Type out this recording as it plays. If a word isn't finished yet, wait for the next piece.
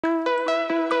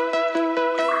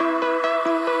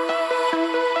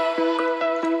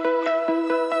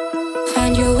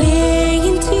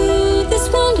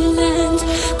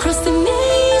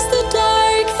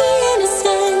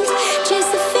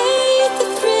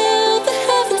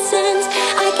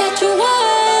your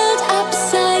world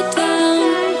upside down.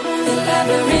 The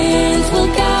labyrinth will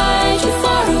guide you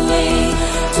far away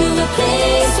to a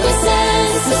place where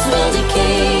senses will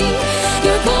decay.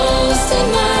 Your ghost and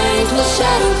mind will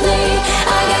shadow play.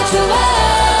 I got your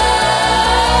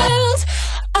world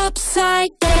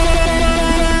upside down.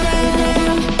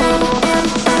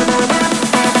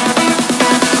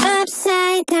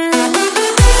 Upside down.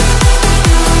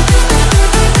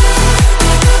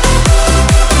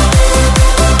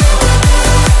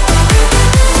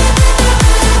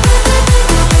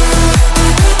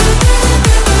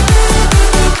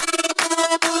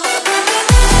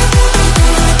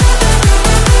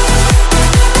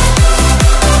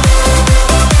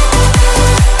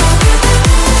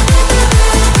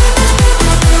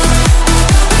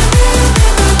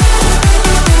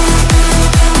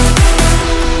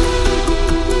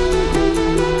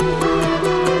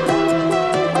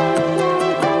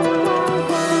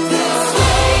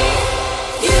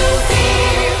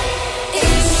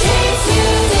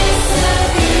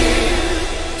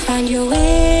 Find your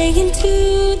way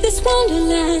into this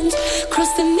wonderland.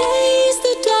 Cross the maze,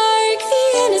 the dark, the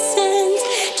innocent.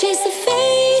 Chase the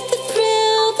faith, the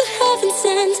thrill, the heaven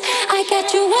sent. I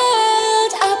got your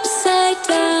world upside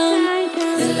down.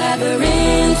 The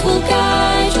labyrinth will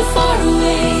guide you far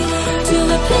away to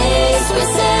a place where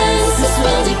senses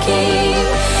will decay.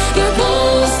 Your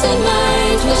ghost and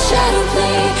mind will shadow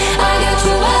play. I got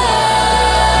your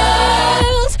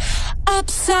world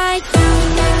upside down.